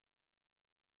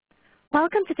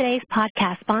Welcome to today's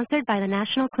podcast sponsored by the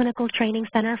National Clinical Training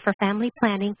Center for Family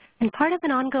Planning and part of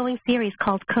an ongoing series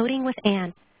called Coding with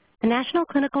Ann. The National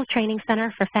Clinical Training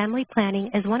Center for Family Planning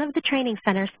is one of the training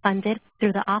centers funded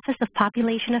through the Office of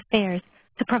Population Affairs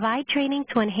to provide training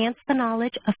to enhance the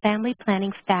knowledge of family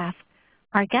planning staff.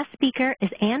 Our guest speaker is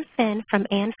Ann Finn from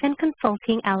Ann Finn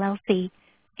Consulting, LLC.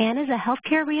 Ann is a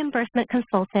healthcare reimbursement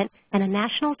consultant and a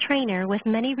national trainer with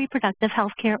many reproductive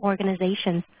healthcare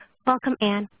organizations. Welcome,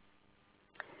 Ann.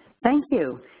 Thank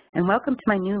you, and welcome to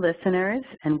my new listeners,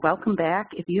 and welcome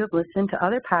back if you have listened to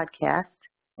other podcasts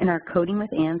in our Coding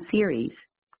with Ann series.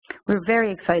 We're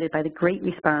very excited by the great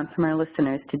response from our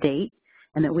listeners to date,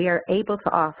 and that we are able to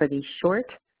offer these short,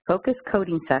 focused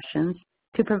coding sessions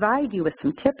to provide you with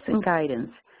some tips and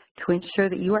guidance to ensure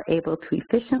that you are able to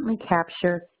efficiently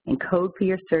capture and code for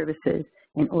your services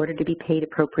in order to be paid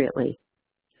appropriately.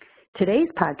 Today's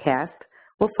podcast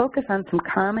will focus on some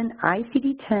common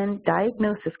ICD-10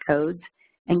 diagnosis codes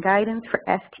and guidance for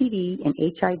STD and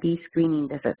HIV screening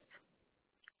visits.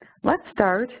 Let's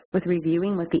start with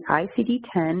reviewing what the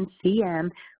ICD-10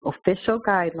 CM official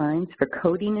guidelines for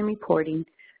coding and reporting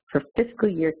for fiscal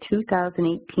year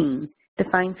 2018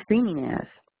 define screening as.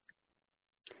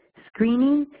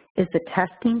 Screening is the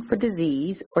testing for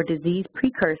disease or disease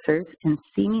precursors in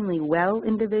seemingly well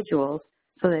individuals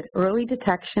so that early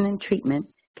detection and treatment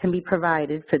can be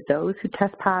provided for those who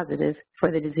test positive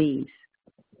for the disease.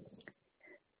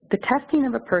 The testing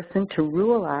of a person to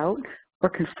rule out or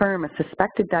confirm a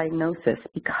suspected diagnosis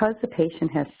because the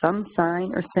patient has some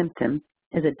sign or symptom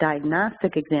is a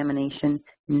diagnostic examination,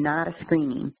 not a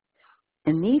screening.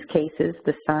 In these cases,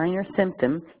 the sign or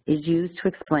symptom is used to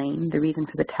explain the reason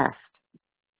for the test.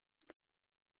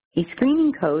 A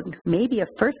screening code may be a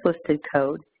first listed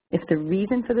code if the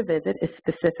reason for the visit is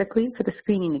specifically for the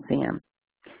screening exam.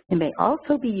 It may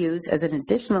also be used as an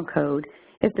additional code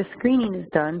if the screening is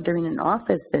done during an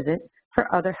office visit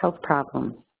for other health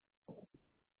problems.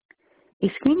 A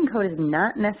screening code is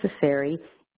not necessary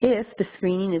if the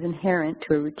screening is inherent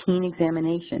to a routine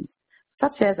examination,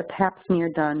 such as a pap smear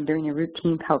done during a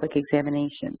routine pelvic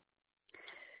examination.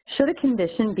 Should a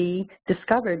condition be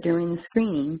discovered during the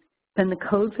screening, then the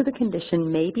code for the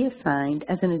condition may be assigned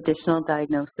as an additional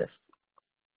diagnosis.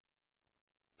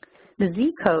 The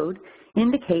Z code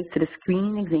indicates that a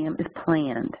screening exam is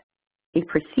planned. A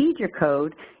procedure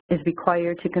code is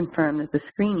required to confirm that the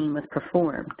screening was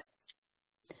performed.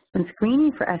 When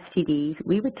screening for STDs,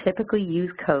 we would typically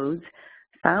use codes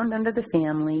found under the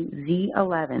family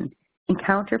Z11,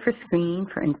 Encounter for Screening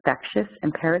for Infectious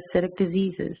and Parasitic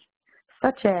Diseases,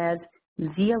 such as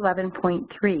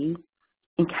Z11.3,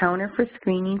 Encounter for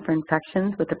Screening for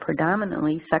Infections with a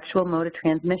Predominantly Sexual Mode of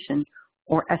Transmission,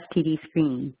 or STD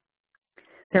screening.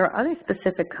 There are other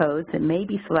specific codes that may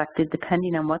be selected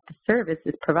depending on what the service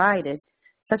is provided,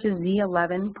 such as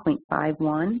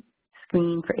Z11.51,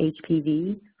 Screening for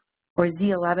HPV, or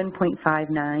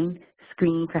Z11.59,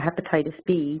 Screening for Hepatitis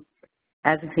B,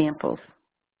 as examples.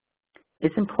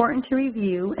 It's important to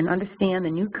review and understand the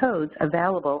new codes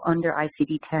available under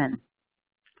ICD-10.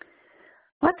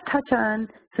 Let's touch on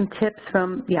some tips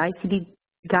from the ICD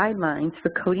guidelines for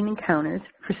coding encounters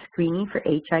for screening for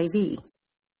HIV.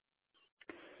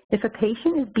 If a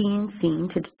patient is being seen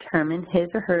to determine his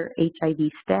or her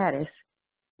HIV status,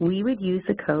 we would use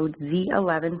the code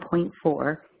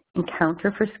Z11.4,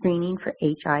 Encounter for Screening for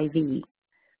HIV.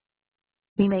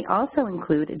 We may also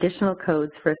include additional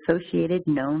codes for associated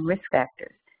known risk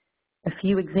factors. A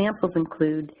few examples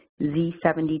include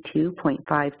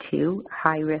Z72.52,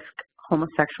 High Risk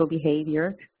Homosexual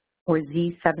Behavior, or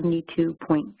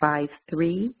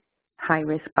Z72.53, High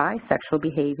Risk Bisexual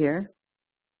Behavior,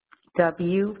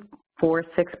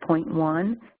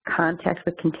 W46.1, Contact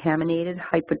with Contaminated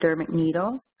Hypodermic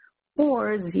Needle,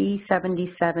 or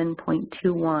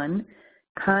Z77.21,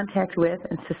 Contact with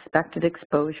and Suspected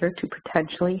Exposure to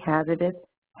Potentially hazardous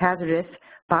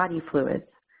body fluids.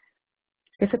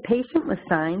 If a patient with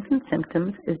signs and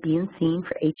symptoms is being seen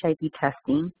for HIV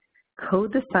testing,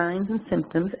 code the signs and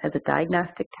symptoms as a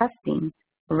diagnostic testing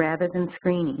rather than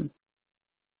screening.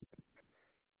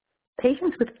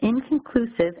 Patients with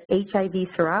inconclusive HIV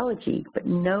serology but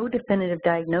no definitive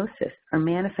diagnosis or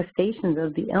manifestations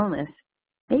of the illness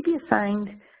may be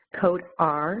assigned code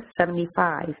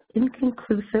R75,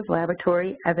 Inconclusive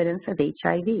Laboratory Evidence of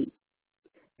HIV.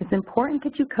 It's important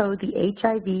that you code the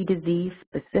HIV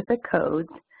disease-specific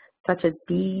codes, such as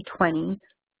B20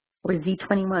 or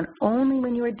Z21, only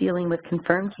when you are dealing with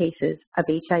confirmed cases of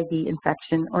HIV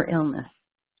infection or illness.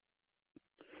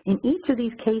 In each of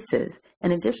these cases,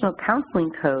 an additional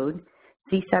counseling code,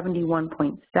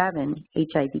 Z71.7,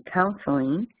 HIV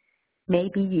counseling, may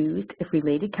be used if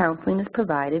related counseling is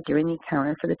provided during the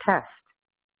encounter for the test.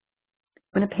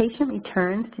 When a patient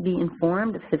returns to be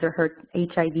informed of his or her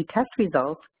HIV test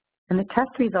results and the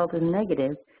test result is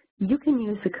negative, you can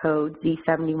use the code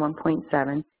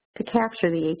Z71.7 to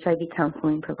capture the HIV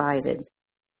counseling provided.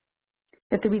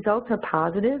 If the results are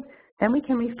positive, then we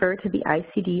can refer to the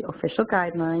ICD official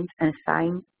guidelines and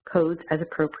assign codes as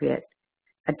appropriate.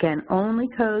 Again, only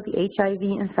code the HIV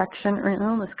infection or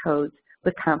illness codes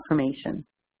with confirmation.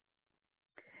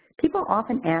 People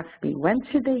often ask me, when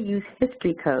should they use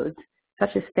history codes,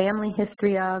 such as family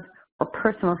history of or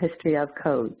personal history of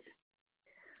codes?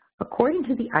 According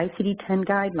to the ICD-10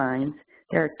 guidelines,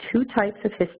 there are two types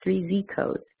of history Z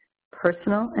codes,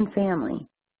 personal and family.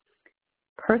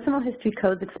 Personal history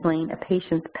codes explain a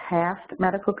patient's past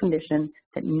medical condition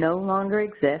that no longer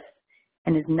exists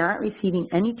and is not receiving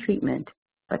any treatment,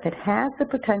 but that has the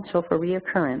potential for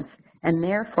reoccurrence and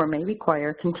therefore may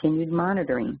require continued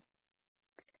monitoring.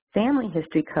 Family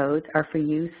history codes are for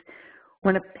use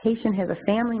when a patient has a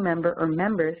family member or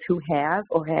members who have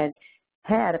or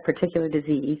had a particular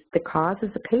disease that causes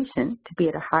the patient to be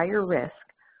at a higher risk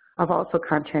of also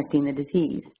contracting the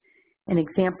disease. An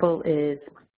example is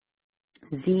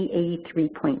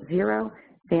Z83.0,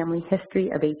 Family History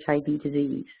of HIV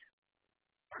Disease.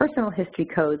 Personal history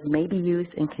codes may be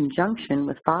used in conjunction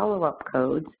with follow-up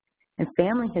codes, and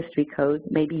family history codes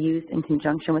may be used in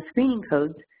conjunction with screening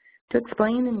codes to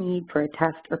explain the need for a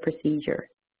test or procedure.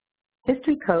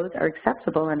 History codes are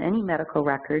acceptable on any medical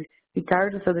record,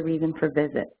 regardless of the reason for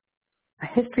visit. A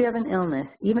history of an illness,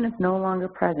 even if no longer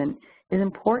present, is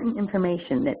important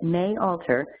information that may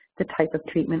alter the type of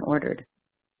treatment ordered.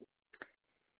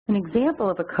 An example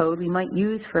of a code we might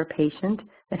use for a patient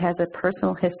that has a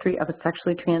personal history of a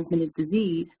sexually transmitted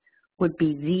disease would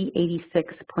be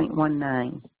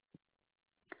Z86.19.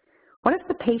 What if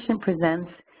the patient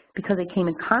presents because they came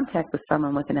in contact with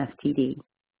someone with an STD?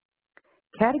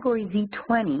 Category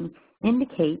Z20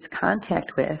 indicates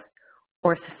contact with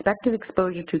or suspected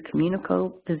exposure to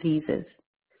communicable diseases.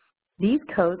 These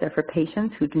codes are for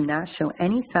patients who do not show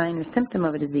any sign or symptom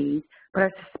of a disease, but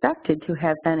are suspected to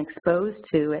have been exposed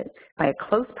to it by a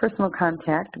close personal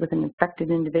contact with an infected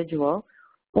individual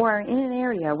or are in an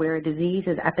area where a disease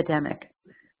is epidemic.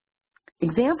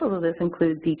 Examples of this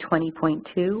include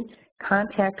Z20.2,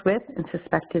 contact with and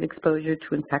suspected exposure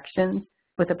to infections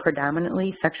with a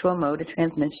predominantly sexual mode of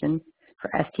transmission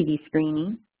for STD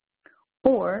screening,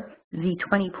 or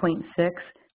Z20.6,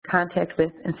 contact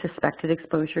with and suspected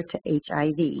exposure to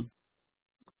HIV.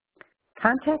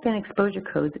 Contact and exposure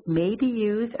codes may be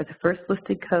used as a first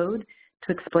listed code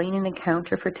to explain an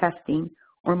encounter for testing,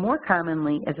 or more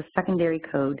commonly as a secondary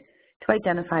code to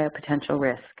identify a potential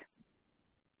risk.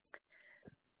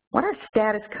 What are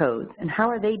status codes and how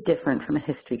are they different from a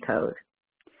history code?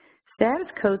 Status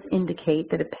codes indicate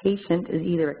that a patient is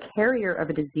either a carrier of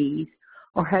a disease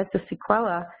or has the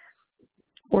sequela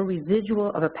or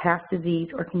residual of a past disease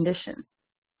or condition.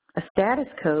 A status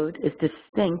code is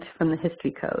distinct from the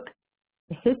history code.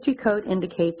 The history code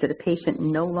indicates that a patient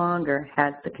no longer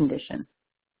has the condition.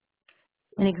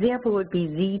 An example would be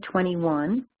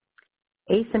Z21,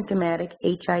 asymptomatic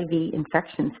HIV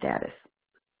infection status.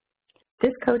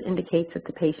 This code indicates that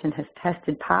the patient has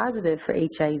tested positive for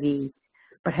HIV,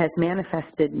 but has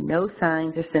manifested no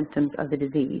signs or symptoms of the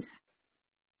disease.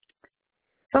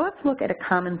 So let's look at a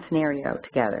common scenario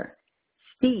together.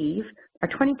 Steve, a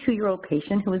 22-year-old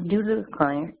patient who is new to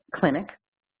the clinic,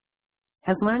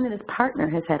 has learned that his partner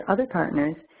has had other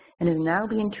partners and is now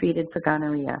being treated for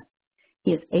gonorrhea.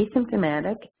 He is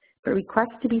asymptomatic, but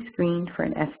requests to be screened for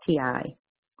an STI.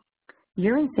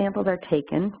 Urine samples are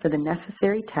taken for the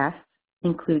necessary tests,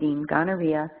 including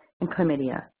gonorrhea and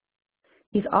chlamydia.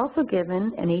 He's also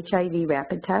given an HIV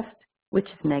rapid test, which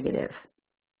is negative.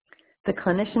 The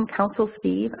clinician counsels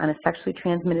Steve on sexually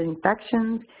transmitted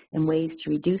infections and ways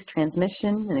to reduce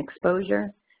transmission and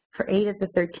exposure for 8 of the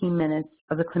 13 minutes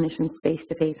of the clinician's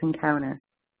face-to-face encounter.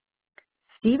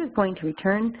 Steve is going to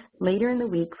return later in the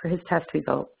week for his test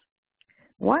results.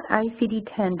 What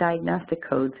ICD-10 diagnostic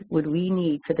codes would we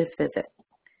need for this visit?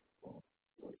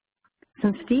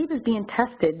 Since Steve is being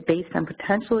tested based on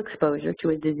potential exposure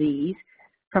to a disease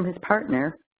from his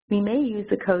partner, we may use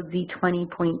the code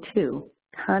Z20.2,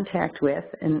 contact with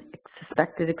and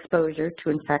suspected exposure to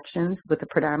infections with a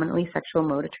predominantly sexual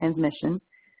mode of transmission,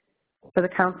 for the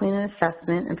counseling and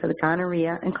assessment, and for the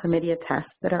gonorrhea and chlamydia tests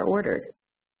that are ordered.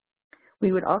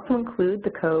 We would also include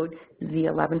the code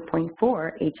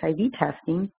Z11.4 HIV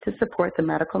testing to support the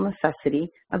medical necessity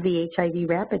of the HIV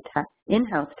rapid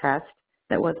in-house test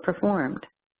that was performed.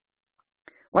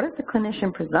 What if the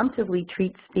clinician presumptively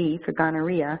treats Steve for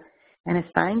gonorrhea and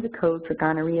assigns a code for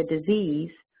gonorrhea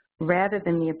disease rather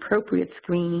than the appropriate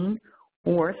screening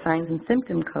or signs and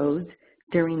symptom codes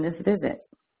during this visit.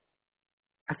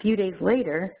 A few days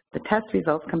later, the test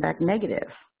results come back negative.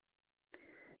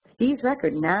 Steve's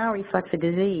record now reflects a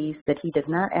disease that he does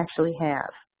not actually have.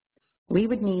 We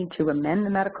would need to amend the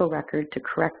medical record to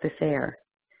correct this error.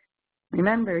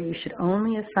 Remember, you should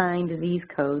only assign disease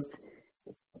codes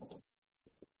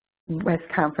with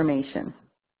confirmation.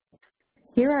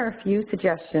 Here are a few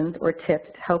suggestions or tips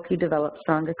to help you develop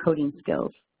stronger coding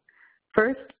skills.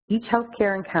 First, each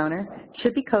healthcare encounter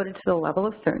should be coded to the level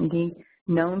of certainty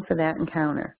known for that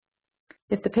encounter.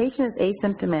 If the patient is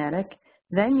asymptomatic,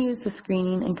 then use the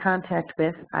screening and contact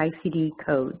with ICD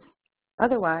codes.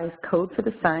 Otherwise, code for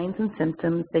the signs and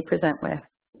symptoms they present with.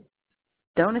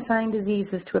 Don't assign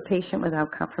diseases to a patient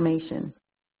without confirmation.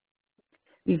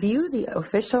 Review the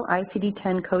official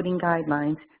ICD-10 coding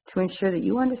guidelines to ensure that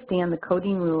you understand the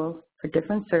coding rules for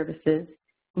different services,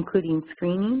 including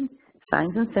screening,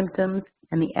 signs and symptoms,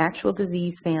 and the actual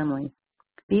disease family.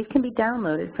 These can be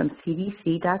downloaded from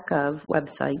cdc.gov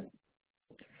website.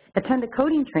 Attend a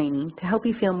coding training to help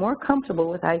you feel more comfortable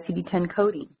with ICD-10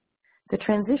 coding. The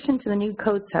transition to the new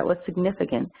code set was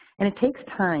significant, and it takes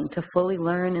time to fully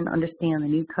learn and understand the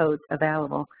new codes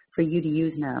available for you to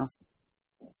use now.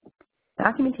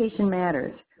 Documentation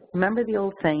matters. Remember the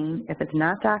old saying, if it's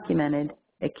not documented,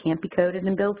 it can't be coded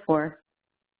and billed for.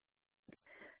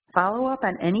 Follow up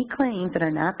on any claims that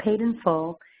are not paid in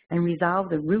full and resolve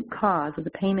the root cause of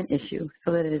the payment issue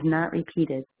so that it is not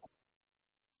repeated.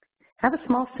 Have a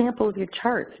small sample of your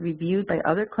charts reviewed by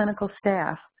other clinical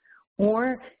staff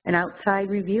or an outside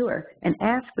reviewer and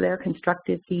ask for their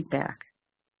constructive feedback.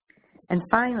 And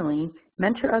finally,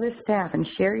 mentor other staff and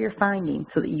share your findings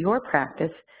so that your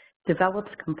practice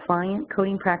develops compliant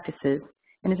coding practices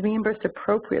and is reimbursed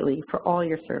appropriately for all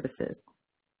your services.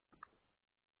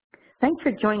 Thanks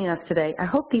for joining us today. I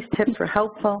hope these tips were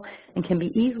helpful and can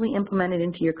be easily implemented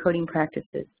into your coding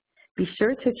practices. Be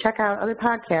sure to check out other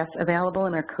podcasts available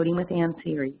in our Coding with Ann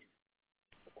series.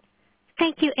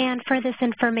 Thank you, Ann, for this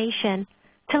information.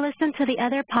 To listen to the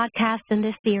other podcasts in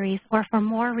this series or for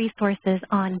more resources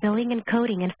on billing and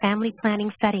coding in family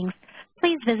planning settings,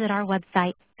 please visit our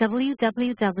website,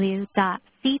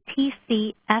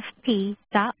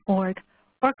 www.ctcfp.org,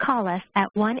 or call us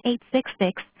at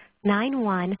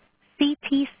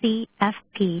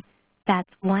 1-866-91-CTCFP. That's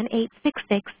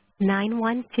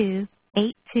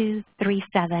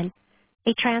 1-866-912-8237.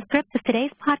 A transcript of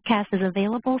today's podcast is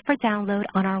available for download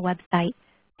on our website.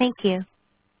 Thank you.